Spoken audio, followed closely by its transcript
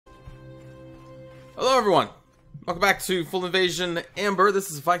Hello everyone! Welcome back to Full Invasion Amber.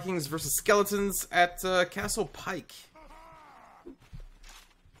 This is Vikings vs. Skeletons at Castle Pike.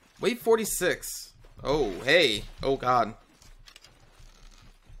 Wave 46. Oh, hey. Oh god.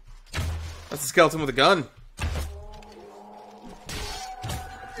 That's a skeleton with a gun.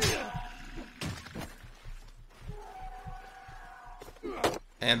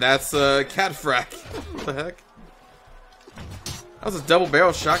 And that's a Catfrack. What the heck? That was a double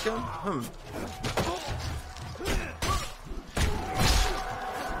barrel shotgun?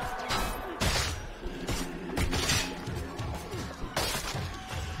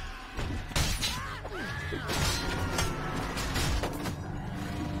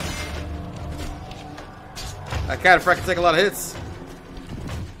 That Catfrack can take a lot of hits.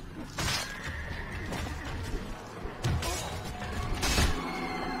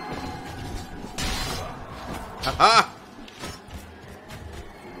 Haha!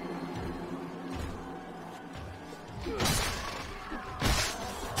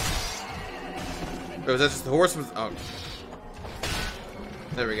 Wait, was that just the horseman? Oh.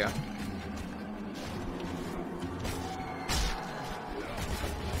 There we go.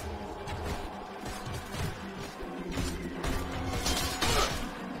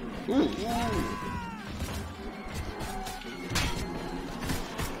 Ooh.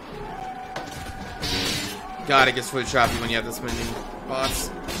 God, it gets really choppy when you have this many bots.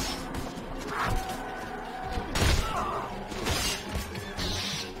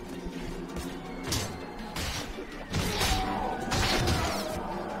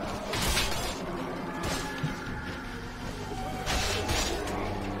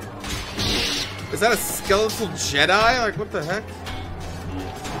 Is that a skeletal Jedi? Like, what the heck?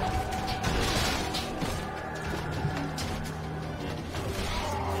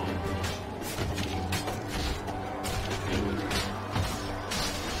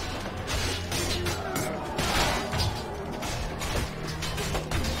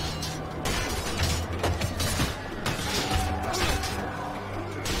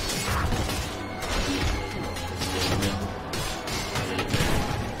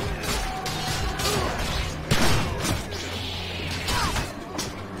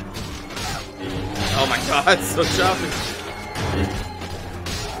 Oh my god, it's so choppy.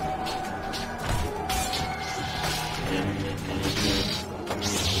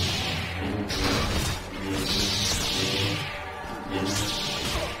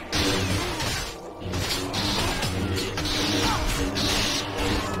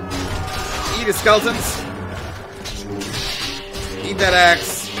 Eat it, skeletons. Eat that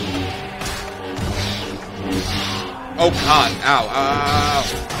axe. Oh god, ow,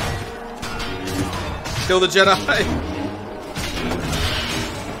 ow. Kill the Jedi.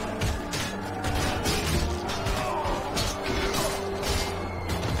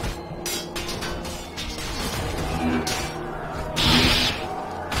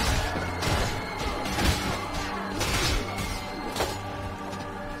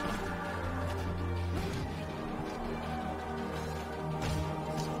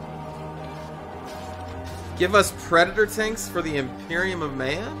 Give us Predator tanks for the Imperium of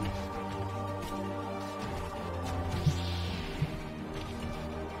Man?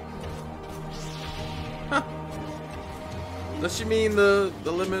 Huh. Does she mean the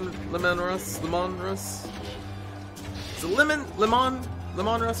lemon rust? Is it lemon rust?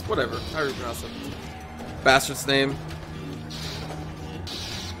 Whatever. How do you pronounce it? Bastard's name.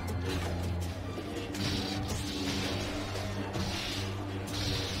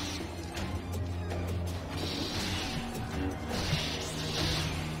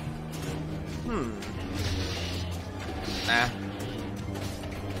 Nah.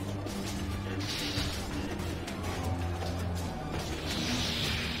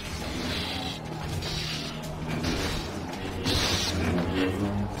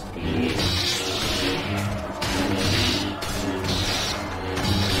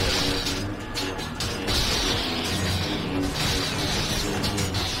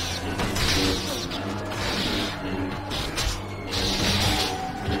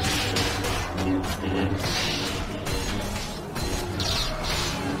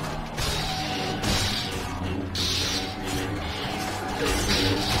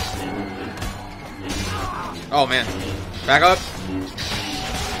 Oh man. Back up.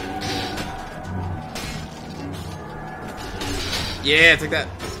 Yeah, take that.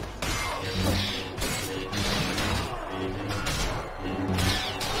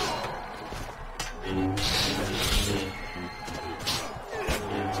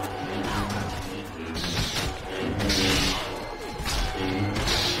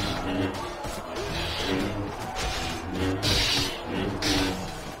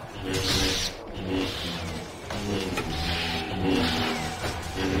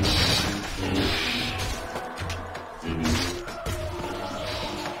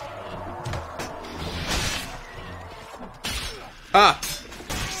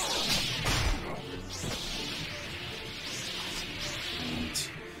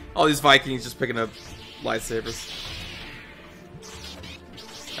 All these Vikings just picking up lightsabers.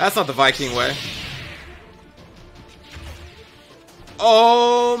 That's not the Viking way.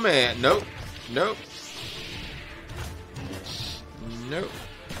 Oh man, nope, nope, nope.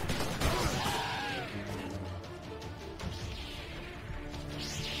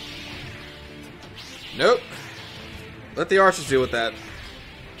 Nope. Let the archers deal with that.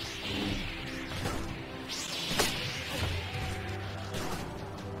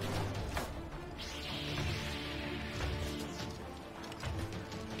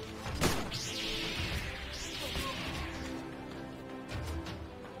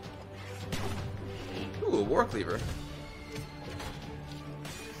 Ooh, a war cleaver.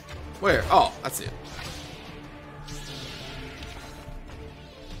 Where? Oh, I see it.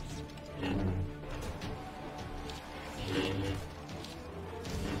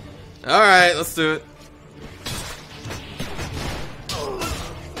 Alright, let's do it.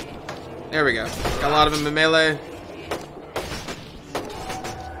 There we go. Got a lot of them in melee.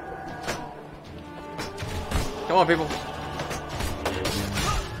 Come on, people.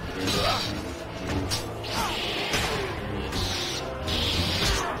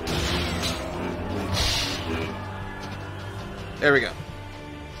 There we go.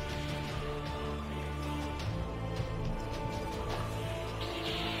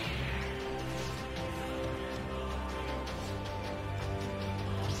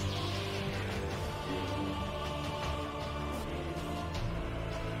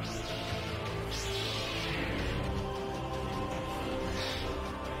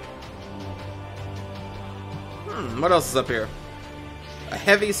 What else is up here? A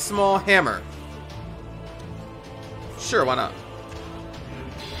heavy small hammer. Sure, why not?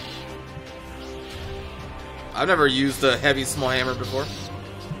 I've never used a heavy small hammer before.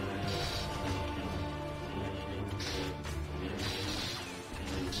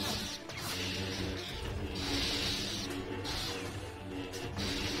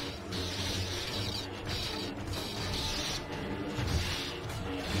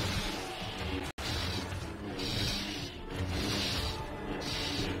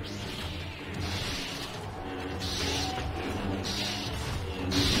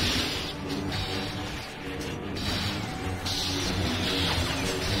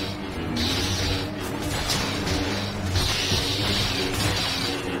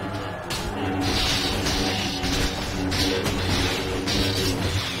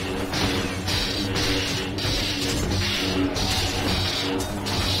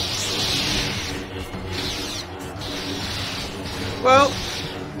 Well,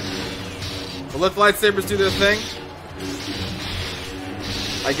 we'll let the lightsabers do their thing,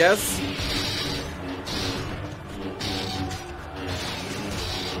 I guess.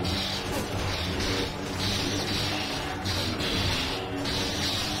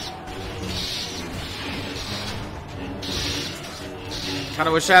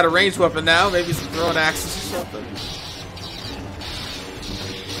 Kinda wish I had a ranged weapon now, maybe some throwing axes or something.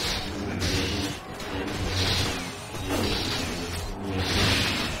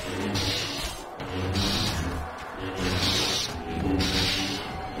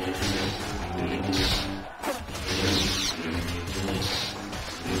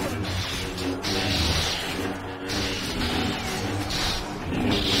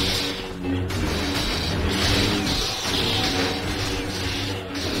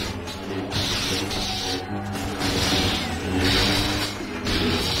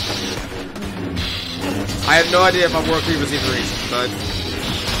 I have no idea if my war cleaver's even reaching, but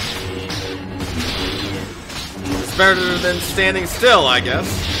it's better than standing still, I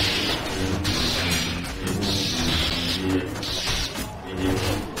guess.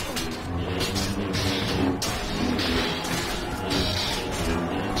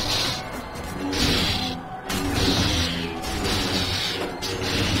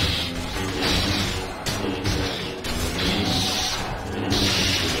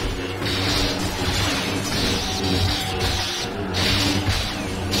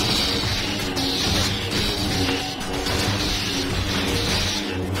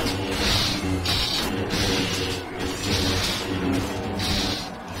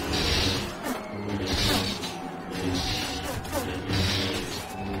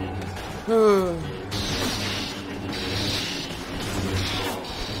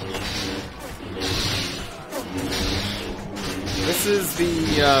 This is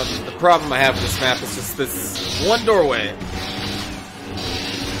the problem I have with this map. It's just this one doorway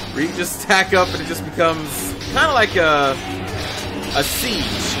where you can just stack up and it just becomes kind of like a siege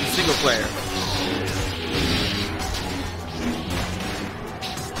in single player.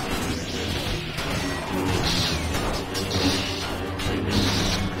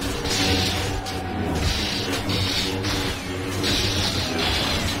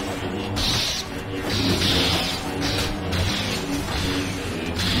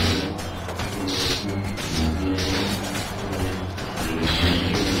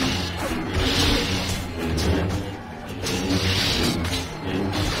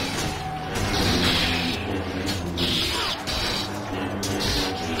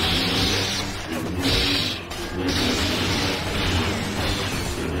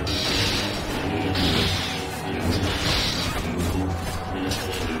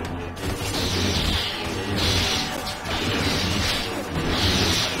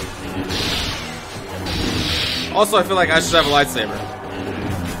 Also, I feel like I should have a lightsaber.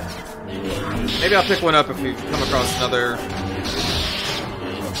 Maybe I'll pick one up if we come across another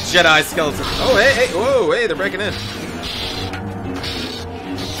Jedi skeleton. Oh, hey, hey, whoa, hey, they're breaking in.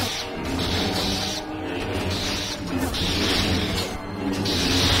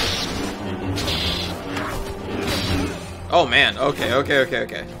 Oh man, okay, okay, okay,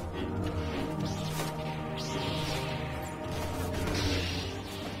 okay.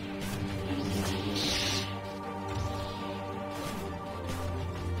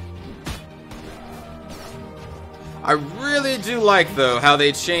 I really do like, though, how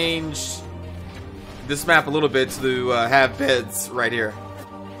they changed this map a little bit to have beds right here.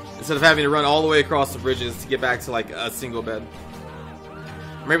 Instead of having to run all the way across the bridges to get back to, like, a single bed.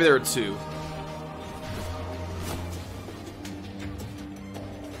 Maybe there were two.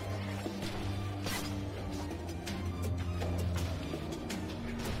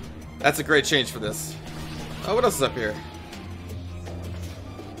 That's a great change for this. Oh, what else is up here?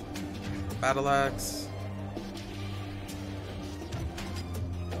 Battle axe.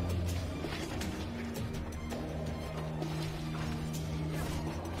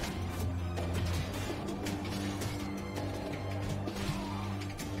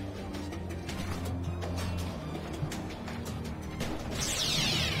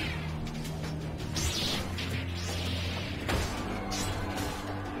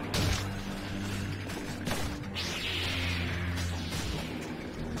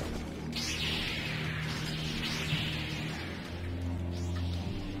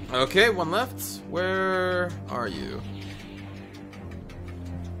 Okay, one left. Where are you?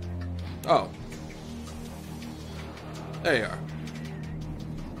 Oh. There you are.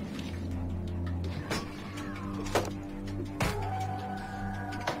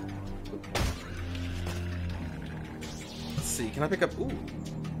 Let's see, can I pick up... Ooh,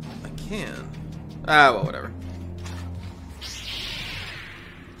 I can. Ah, well, whatever.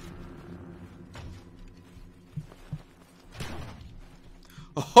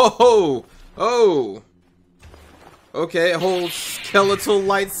 Oh! Oh! Okay, a whole skeletal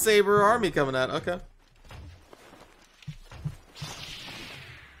lightsaber army coming out. Okay.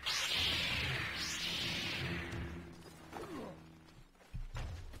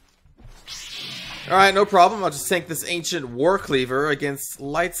 Alright, no problem. I'll just tank this ancient war cleaver against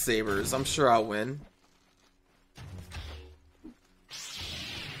lightsabers. I'm sure I'll win.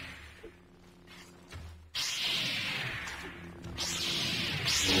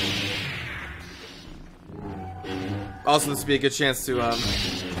 Also, this would be a good chance to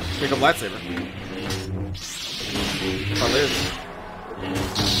pick up lightsaber. If I live.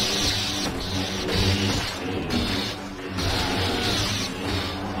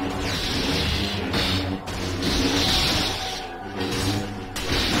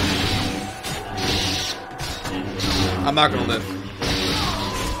 I'm not gonna live.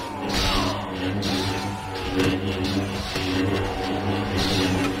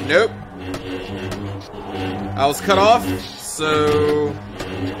 Nope. I was cut off, so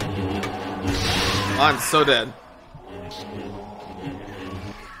I'm so dead.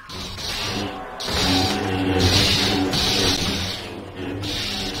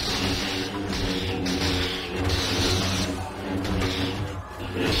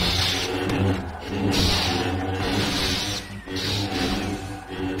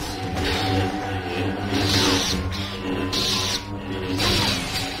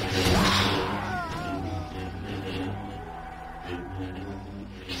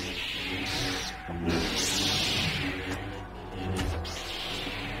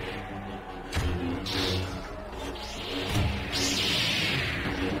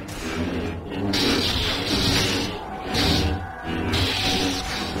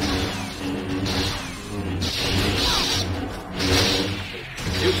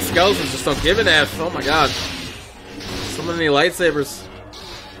 Skeletons just don't give an F. Oh my god. So many lightsabers.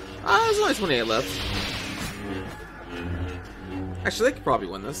 Ah, there's only 28 left. Actually, they could probably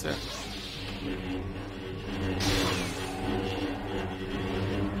win this, yeah.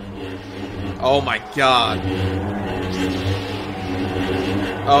 Oh my god.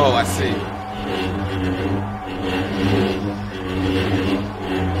 Oh, I see.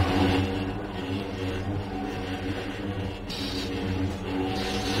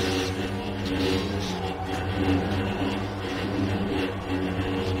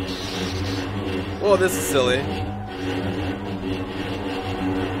 Oh, this is silly.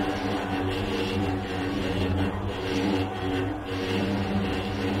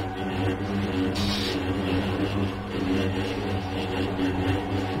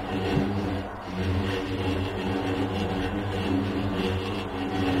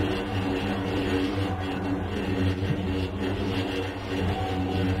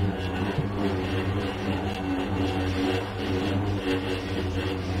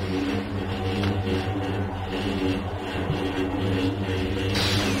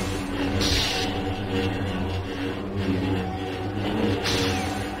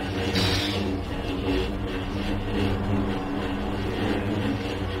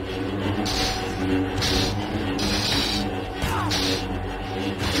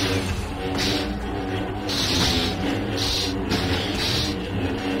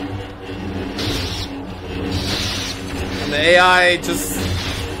 AI just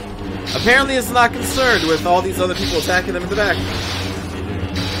apparently is not concerned with all these other people attacking them in the back.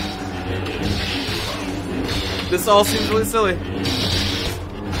 This all seems really silly.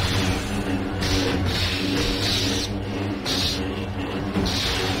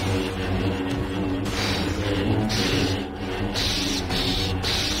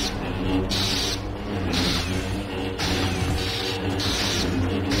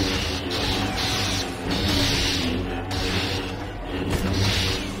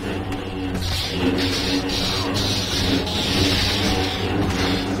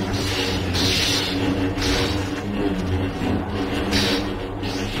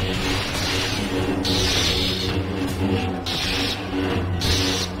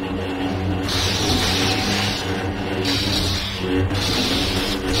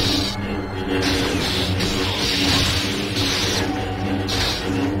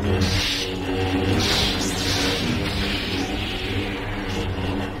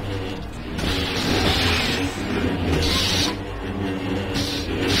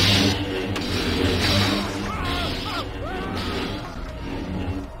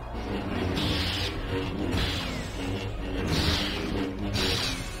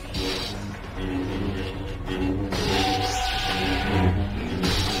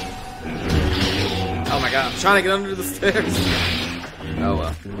 Oh my god, I'm trying to get under the stairs. Oh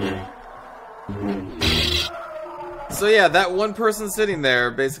well. So yeah, that one person sitting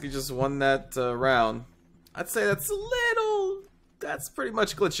there basically just won that round. I'd say that's a little... That's pretty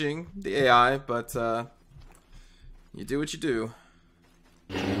much glitching, the AI, but you do what you do.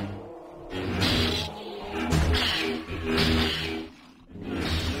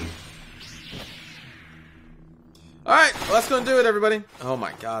 Alright, well that's gonna do it, everybody. Oh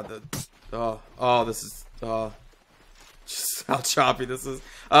my god, this is just how choppy this is.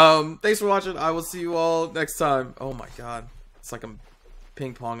 Thanks for watching. I will see you all next time. Oh my god, it's like I'm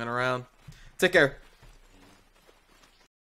ping-ponging around. Take care.